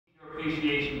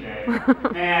Appreciation Day.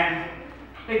 Man,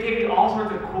 they give you all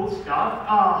sorts of cool stuff.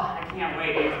 Oh, I can't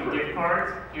wait. Maybe some gift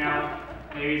cards, you know,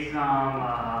 maybe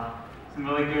some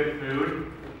really good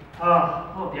food.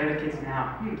 Oh, the other kids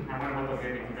now. I wonder what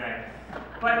they'll give me today.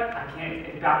 But I can't,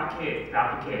 it's about the kids, it's about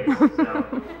the kids. So,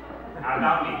 not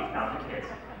about me, it's about the kids.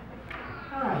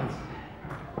 All right.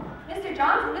 Mr.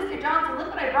 Johnson, look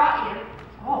what I brought you.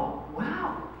 Oh,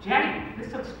 wow. Jenny,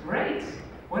 this looks great.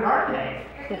 What are they?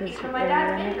 They're cookies from my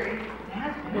dad's bakery.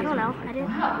 Dad's bakery? I don't know. I didn't.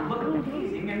 Wow, they look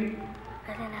amazing and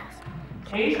I didn't ask.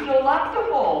 taste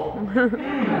delectable. Can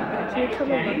you tell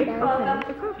me Jenny,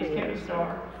 what she's getting a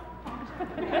star.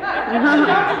 Mr.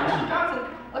 Johnson,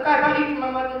 look, I brought you from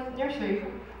my mother's nursery.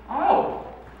 Oh,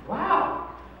 wow.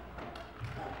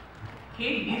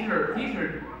 Katie, these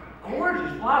are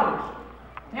gorgeous flowers.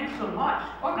 Thanks so much.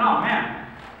 Oh, man.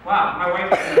 Wow, my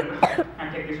wife, I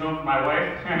take this home for my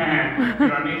wife. You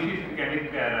know what I mean? She's going to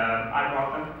think that I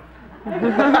brought them.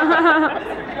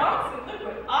 Mr. Johnson, look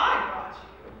what I brought you.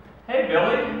 Hey,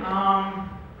 Billy.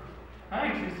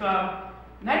 Thanks. It's a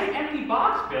nice empty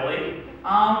box, Billy.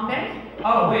 Thank you.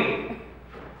 Oh, wait.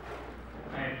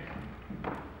 Hey.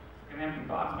 An empty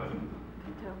box,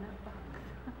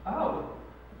 but... Oh.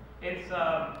 It's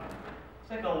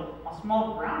like a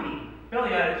small brownie. Billy,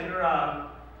 does your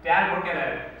dad work at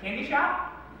a candy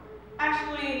shop?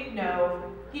 Actually, no.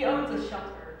 He owns a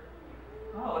shelter.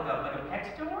 Oh, like a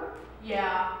pet store?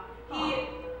 Yeah.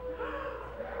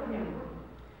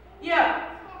 Yeah.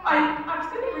 I was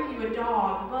going to bring you a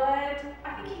dog, but I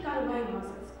think he got away when I was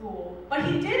at school. But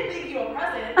he did leave you a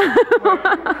present.